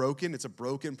life is broken. It's a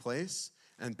broken place,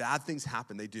 and bad things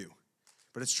happen. They do.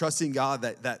 But it's trusting God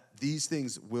that these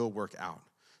things will work out.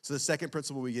 So the second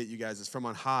principle we get, you guys, is from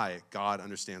on high, God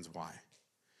understands why.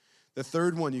 The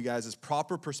third one, you guys, is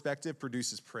proper perspective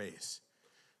produces praise.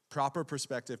 Proper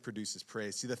perspective produces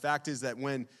praise. See, the fact is that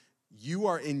when you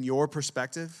are in your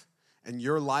perspective, and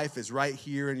your life is right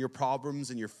here, and your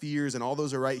problems and your fears and all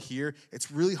those are right here,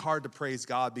 it's really hard to praise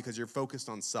God because you're focused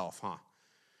on self, huh?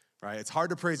 Right? It's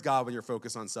hard to praise God when you're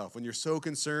focused on self. When you're so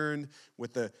concerned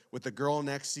with the girl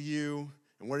next to you,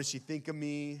 and what does she think of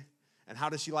me, and how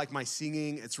does she like my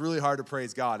singing, it's really hard to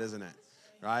praise God, isn't it?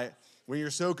 Right? When you're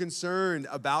so concerned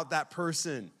about that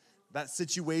person, that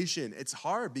situation. It's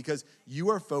hard because you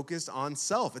are focused on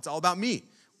self. It's all about me.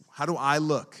 How do I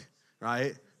look,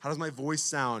 right? How does my voice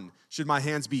sound? Should my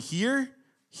hands be here?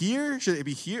 Here? Should it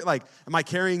be here? Like, am I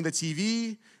carrying the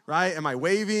TV, right? Am I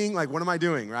waving? Like, what am I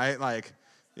doing, right? Like,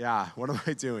 yeah, what am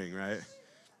I doing, right?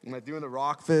 Am I doing the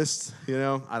rock fist? I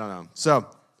don't know. So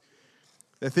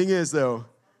the thing is, though,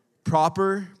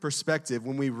 proper perspective,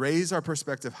 when we raise our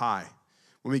perspective high,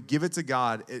 when we give it to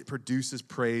God, it produces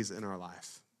praise in our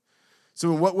life.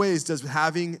 So in what ways does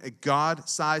having a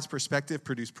God-sized perspective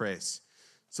produce praise?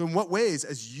 So in what ways,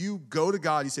 as you go to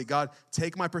God, you say, God,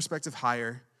 take my perspective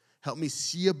higher. Help me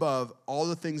see above all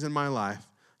the things in my life.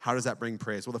 How does that bring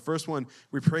praise? Well, the first one,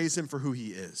 we praise him for who he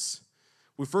is.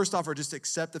 We first off are just to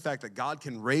accept the fact that God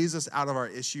can raise us out of our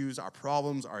issues, our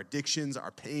problems, our addictions,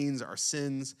 our pains, our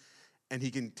sins, and he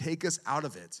can take us out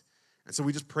of it. And so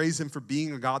we just praise him for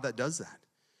being a God that does that,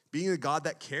 being a God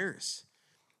that cares.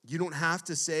 You don't have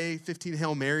to say 15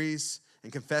 Hail Marys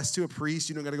and confess to a priest.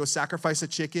 You don't got to go sacrifice a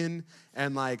chicken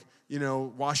and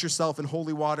wash yourself in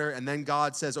holy water. And then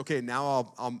God says, okay,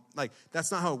 now I'll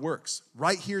that's not how it works.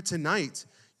 Right here tonight,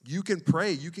 you can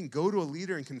pray. You can go to a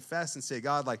leader and confess and say,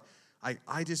 God,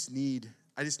 I just need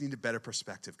a better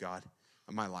perspective, God,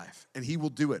 of my life. And he will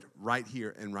do it right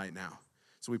here and right now.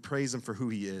 So we praise him for who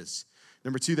he is.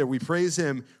 Number two, that we praise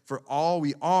him for all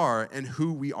we are and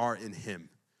who we are in him.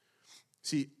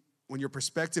 See, when your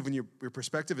perspective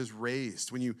is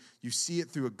raised, when you see it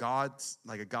through a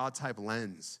God-type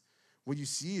lens, what you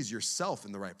see is yourself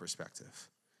in the right perspective.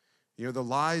 The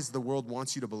lies the world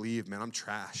wants you to believe, man, I'm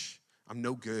trash. I'm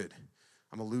no good.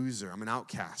 I'm a loser. I'm an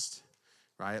outcast,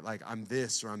 right? Like I'm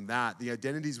this or I'm that. The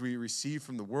identities we receive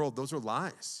from the world, those are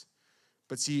lies.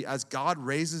 But see, as God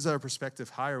raises our perspective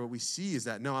higher, what we see is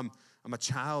that, no, I'm a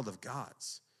child of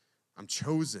God's. I'm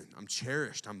chosen. I'm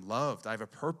cherished. I'm loved. I have a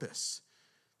purpose.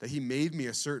 That he made me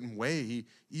a certain way.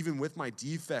 Even with my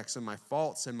defects and my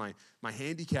faults and my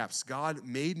handicaps, God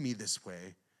made me this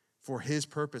way for his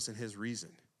purpose and his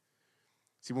reason.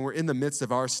 See, when we're in the midst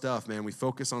of our stuff, man, we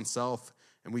focus on self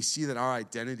and we see that our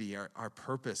identity, our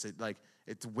purpose,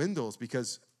 it dwindles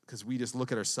because we just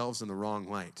look at ourselves in the wrong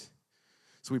light.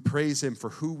 So we praise him for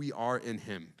who we are in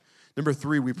him. Number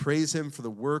three, we praise him for the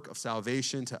work of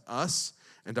salvation to us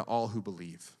and to all who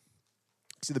believe.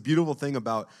 See, the beautiful thing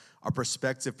about our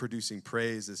perspective producing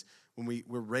praise is when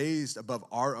we're raised above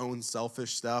our own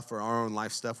selfish stuff or our own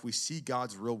life stuff, we see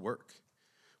God's real work.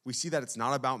 We see that it's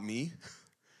not about me,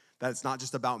 that it's not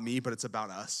just about me, but it's about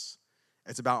us.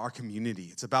 It's about our community.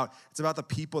 It's about the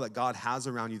people that God has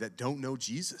around you that don't know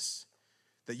Jesus.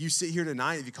 That you sit here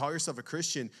tonight, if you call yourself a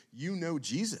Christian, you know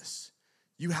Jesus.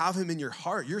 You have him in your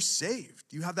heart. You're saved.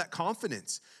 You have that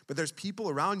confidence. But there's people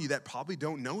around you that probably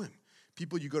don't know him.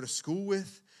 People you go to school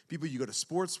with, people you go to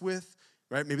sports with,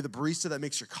 right? Maybe the barista that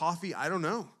makes your coffee. I don't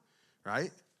know,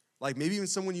 right? Like maybe even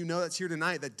someone you know that's here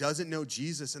tonight that doesn't know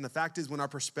Jesus. And the fact is, when our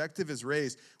perspective is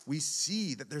raised, we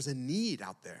see that there's a need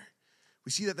out there.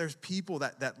 We see that there's people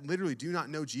that literally do not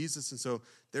know Jesus. And so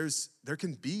there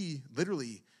can be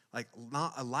literally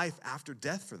not a life after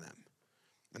death for them.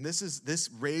 And this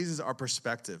raises our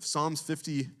perspective. Psalms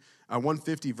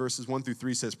 150 verses 1 through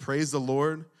 3 says, praise the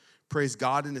Lord, praise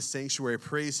God in his sanctuary,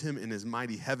 praise him in his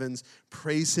mighty heavens,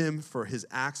 praise him for his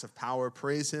acts of power,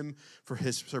 praise him for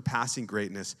his surpassing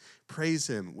greatness, praise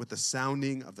him with the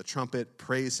sounding of the trumpet,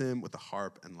 praise him with the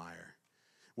harp and lyre.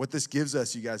 What this gives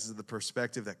us, you guys, is the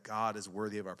perspective that God is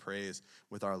worthy of our praise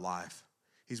with our life.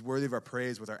 He's worthy of our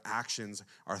praise with our actions,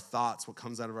 our thoughts, what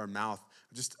comes out of our mouth,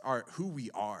 just who we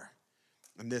are.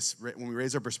 And when we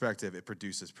raise our perspective, it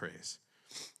produces praise.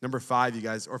 Number 4,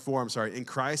 in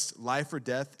Christ, life or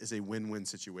death is a win-win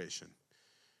situation.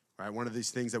 Right? One of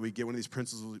these things that we get, one of these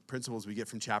principles we get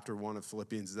from chapter 1 of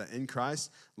Philippians is that in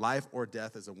Christ, life or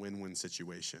death is a win-win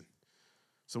situation.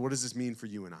 So what does this mean for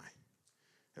you and I?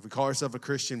 If we call ourselves a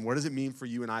Christian, what does it mean for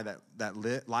you and I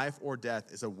that life or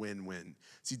death is a win-win?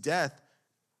 See, death,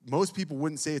 most people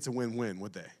wouldn't say it's a win-win,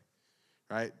 would they?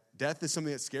 Right? Death is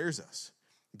something that scares us.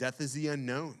 Death is the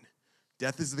unknown.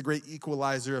 Death is the great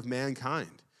equalizer of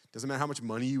mankind. Doesn't matter how much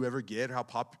money you ever get or how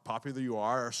popular you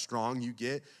are or strong you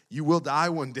get, you will die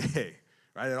one day,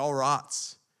 right? It all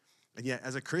rots. And yet,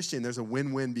 as a Christian, there's a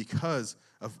win-win because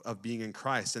of being in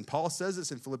Christ. And Paul says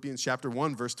this in Philippians chapter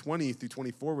 1, verse 20 through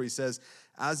 24, where he says,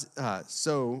 as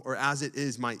it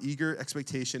is my eager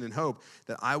expectation and hope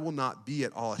that I will not be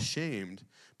at all ashamed,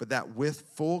 but that with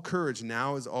full courage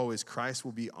now as always, Christ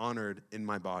will be honored in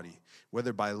my body,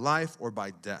 whether by life or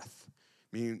by death.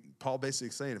 Meaning, Paul basically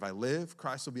saying, if I live,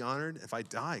 Christ will be honored. If I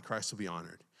die, Christ will be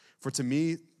honored. For to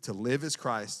me, to live is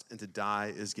Christ, and to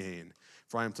die is gain.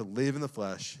 For I am to live in the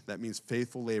flesh. That means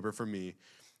faithful labor for me.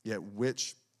 yet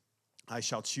which I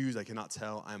shall choose, I cannot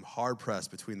tell. I am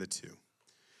hard-pressed between the two.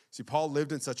 See, Paul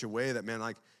lived in such a way that, man,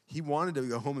 like, he wanted to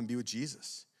go home and be with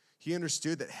Jesus. He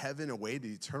understood that heaven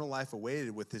awaited, eternal life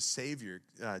awaited with his Savior,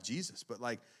 Jesus. But,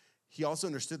 like, he also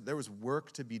understood that there was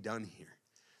work to be done here.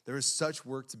 There was such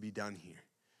work to be done here.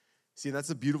 See, that's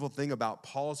the beautiful thing about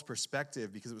Paul's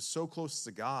perspective, because it was so close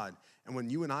to God. And when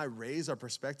you and I raise our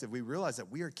perspective, we realize that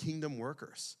we are kingdom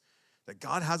workers, that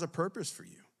God has a purpose for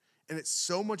you. And it's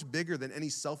so much bigger than any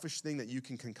selfish thing that you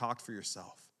can concoct for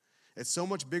yourself. It's so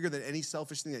much bigger than any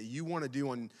selfish thing that you want to do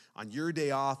on your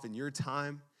day off and your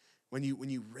time. When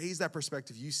you raise that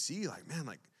perspective, you see, like, man,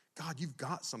 like, God, you've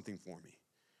got something for me.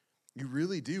 You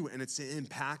really do, and it's to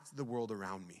impact the world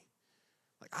around me.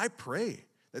 Like, I pray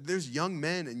that there's young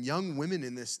men and young women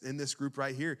in this group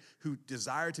right here who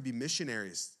desire to be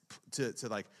missionaries to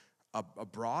like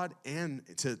abroad and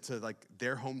to like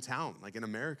their hometown, like in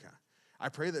America. I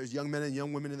pray that there's young men and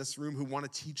young women in this room who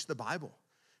want to teach the Bible,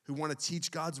 who want to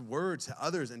teach God's word to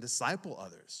others and disciple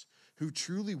others, who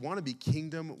truly want to be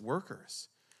kingdom workers,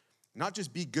 not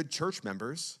just be good church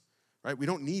members, right? We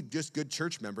don't need just good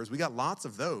church members. We got lots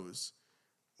of those.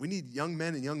 We need young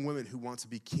men and young women who want to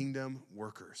be kingdom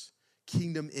workers,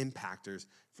 kingdom impactors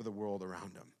for the world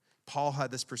around them. Paul had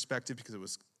this perspective because it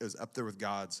was up there with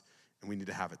God's, and we need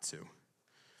to have it too.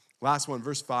 Last one,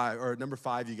 verse 5, or number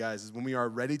 5, you guys, is when we are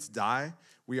ready to die,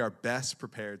 we are best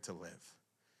prepared to live.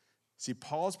 See,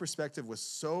 Paul's perspective was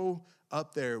so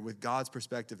up there with God's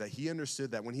perspective that he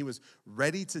understood that when he was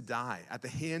ready to die at the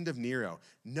hand of Nero,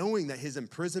 knowing that his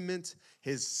imprisonment,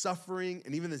 his suffering,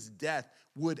 and even his death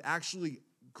would actually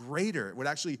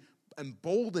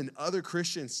embolden other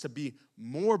Christians to be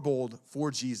more bold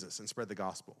for Jesus and spread the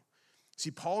gospel.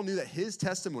 See, Paul knew that his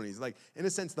testimonies, like, in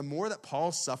a sense, the more that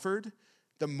Paul suffered,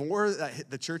 the more that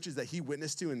the churches that he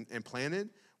witnessed to and planted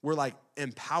were like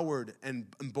empowered and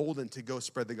emboldened to go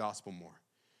spread the gospel more.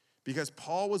 Because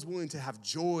Paul was willing to have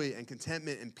joy and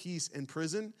contentment and peace in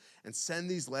prison and send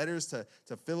these letters to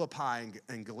Philippi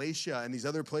and Galatia and these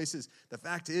other places. The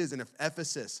fact is, in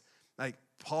Ephesus, like,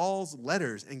 Paul's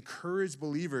letters encouraged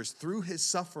believers through his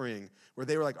suffering, where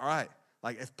they were like, all right,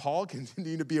 like, if Paul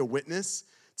continued to be a witness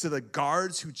to the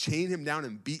guards who chained him down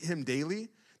and beat him daily,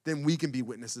 then we can be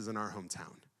witnesses in our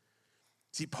hometown.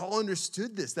 See, Paul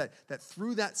understood this, that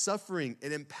through that suffering,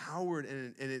 it empowered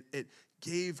and it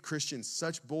gave Christians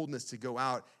such boldness to go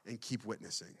out and keep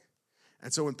witnessing.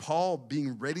 And so when Paul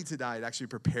being ready to die, it actually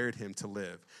prepared him to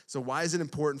live. So why is it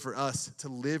important for us to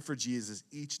live for Jesus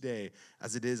each day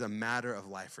as it is a matter of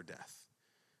life or death?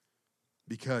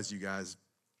 Because, you guys,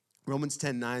 Romans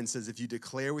 10:9 says, if you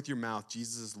declare with your mouth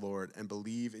Jesus is Lord and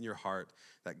believe in your heart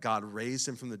that God raised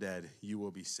him from the dead, you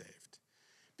will be saved.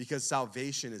 Because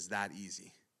salvation is that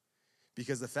easy.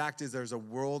 Because the fact is, there's a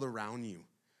world around you,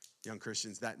 young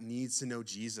Christians, that needs to know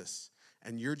Jesus.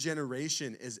 And your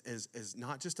generation is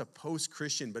not just a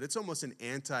post-Christian, but it's almost an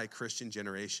anti-Christian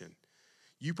generation.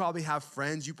 You probably have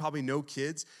friends, you probably know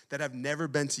kids that have never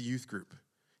been to youth group,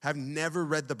 have never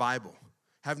read the Bible,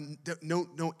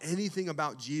 know anything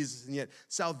about Jesus, and yet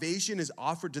salvation is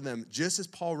offered to them, just as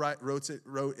Paul wrote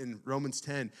in Romans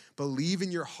 10. Believe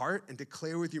in your heart and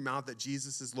declare with your mouth that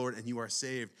Jesus is Lord, and you are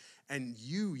saved. And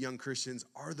you, young Christians,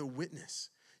 are the witness.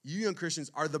 You, young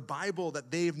Christians, are the Bible that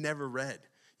they've never read.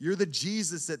 You're the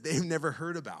Jesus that they've never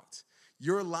heard about.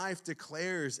 Your life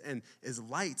declares and is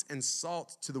light and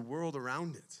salt to the world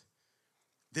around it.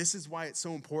 This is why it's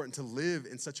so important to live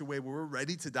in such a way where we're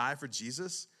ready to die for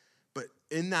Jesus. But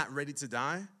in that ready to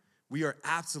die, we are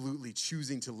absolutely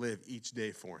choosing to live each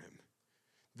day for him.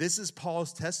 This is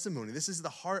Paul's testimony. This is the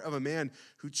heart of a man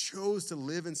who chose to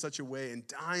live in such a way and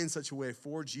die in such a way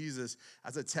for Jesus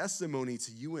as a testimony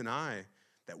to you and I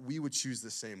that we would choose the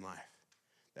same life.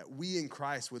 That we in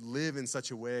Christ would live in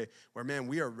such a way where, man,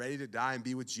 we are ready to die and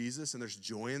be with Jesus, and there's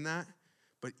joy in that.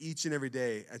 But each and every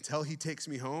day, until he takes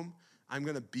me home, I'm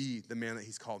going to be the man that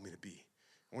he's called me to be.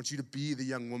 I want you to be the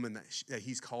young woman that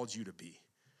he's called you to be.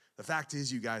 The fact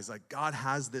is, you guys, like, God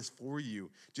has this for you,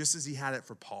 just as he had it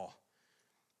for Paul.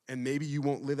 And maybe you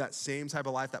won't live that same type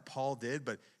of life that Paul did,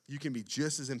 but you can be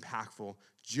just as impactful,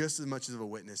 just as much of a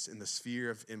witness in the sphere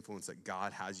of influence that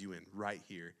God has you in right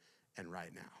here and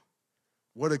right now.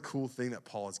 What a cool thing that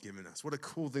Paul has given us. What a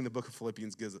cool thing the book of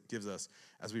Philippians gives us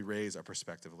as we raise our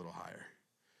perspective a little higher.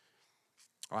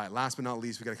 All right, last but not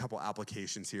least, we got a couple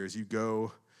applications here as you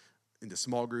go into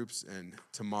small groups and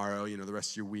tomorrow, the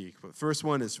rest of your week. But the first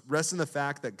one is rest in the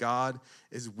fact that God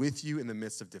is with you in the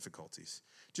midst of difficulties.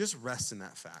 Just rest in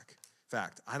that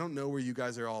fact. I don't know where you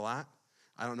guys are all at.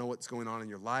 I don't know what's going on in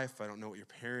your life. I don't know what your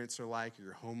parents are like or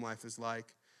your home life is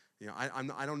like.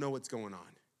 I don't know what's going on.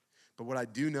 But what I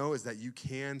do know is that you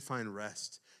can find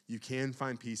rest. You can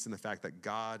find peace in the fact that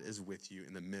God is with you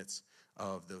in the midst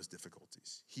of those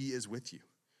difficulties. He is with you.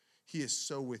 He is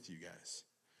so with you, guys.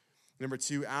 Number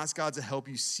 2, ask God to help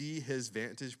you see his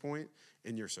vantage point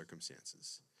in your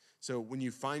circumstances. So when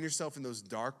you find yourself in those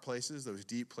dark places, those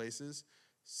deep places,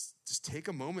 just take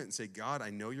a moment and say, God, I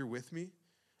know you're with me.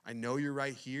 I know you're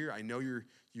right here. I know you're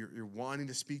wanting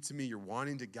to speak to me. You're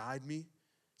wanting to guide me.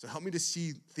 So help me to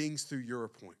see things through your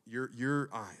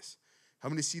eyes.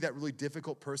 Help me to see that really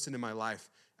difficult person in my life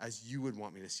as you would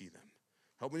want me to see them.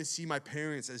 Help me to see my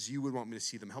parents as you would want me to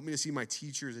see them. Help me to see my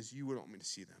teachers as you would want me to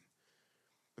see them.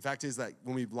 The fact is that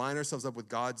when we line ourselves up with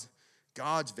God's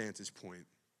vantage point,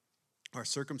 our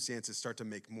circumstances start to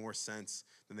make more sense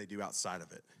than they do outside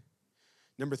of it.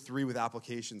 Number 3, with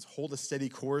applications, hold a steady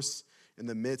course in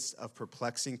the midst of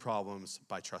perplexing problems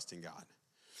by trusting God.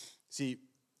 See,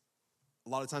 a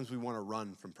lot of times we want to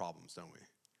run from problems, don't we?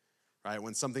 Right?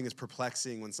 When something is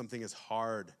perplexing, when something is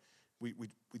hard, we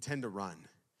tend to run,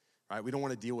 right? We don't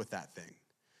want to deal with that thing.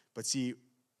 But see,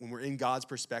 when we're in God's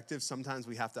perspective, sometimes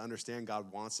we have to understand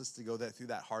God wants us to go through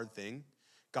that hard thing.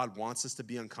 God wants us to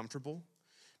be uncomfortable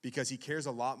because he cares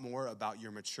a lot more about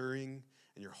your maturing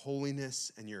and your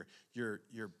holiness and your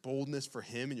boldness for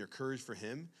him and your courage for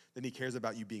him than he cares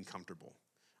about you being comfortable.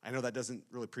 I know that doesn't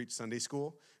really preach Sunday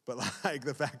school, but like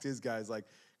the fact is, guys, like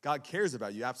God cares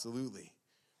about you, absolutely.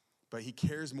 But he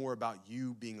cares more about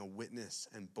you being a witness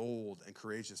and bold and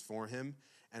courageous for him.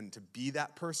 And to be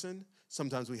that person,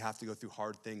 sometimes we have to go through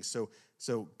hard things.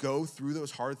 So go through those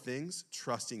hard things,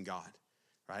 trusting God,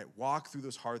 right? Walk through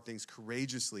those hard things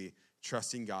courageously,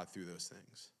 trusting God through those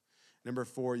things. Number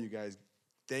 4, you guys,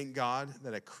 thank God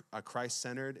that a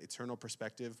Christ-centered, eternal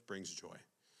perspective brings joy.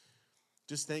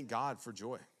 Just thank God for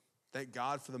joy. Thank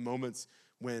God for the moments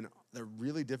when they're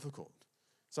really difficult.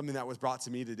 Something that was brought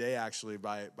to me today, actually,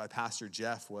 by Pastor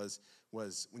Jeff was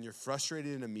when you're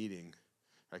frustrated in a meeting,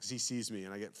 because he sees me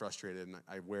and I get frustrated and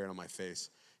I wear it on my face.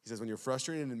 He says, when you're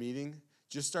frustrated in a meeting,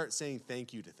 just start saying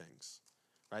thank you to things,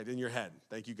 right? In your head.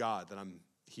 Thank you, God, that I'm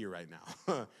here right now.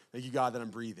 Thank you, God, that I'm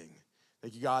breathing.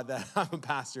 Thank you, God, that I'm a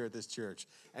pastor at this church.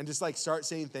 And just like start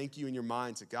saying thank you in your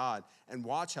mind to God and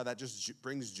watch how that just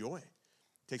brings joy.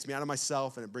 It takes me out of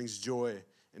myself and it brings joy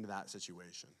into that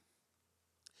situation.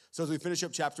 So as we finish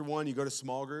up chapter 1, you go to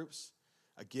small groups.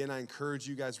 Again, I encourage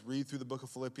you guys, read through the book of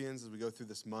Philippians as we go through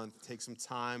this month. Take some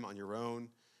time on your own,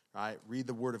 right? Read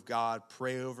the word of God,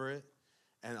 pray over it,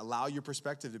 and allow your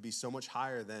perspective to be so much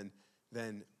higher than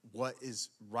what is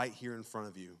right here in front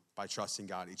of you by trusting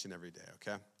God each and every day,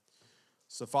 okay?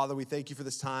 So, Father, we thank you for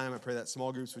this time. I pray that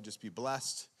small groups would just be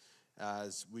blessed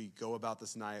as we go about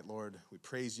this night, Lord. We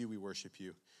praise you. We worship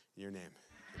you. In your name,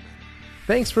 amen.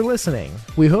 Thanks for listening.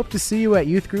 We hope to see you at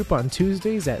youth group on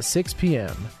Tuesdays at 6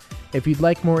 p.m. If you'd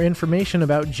like more information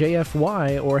about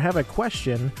JFY or have a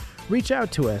question, reach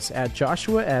out to us at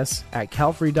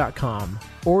joshuas@calvary.com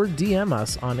or DM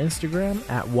us on Instagram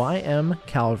at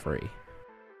ymcalvary.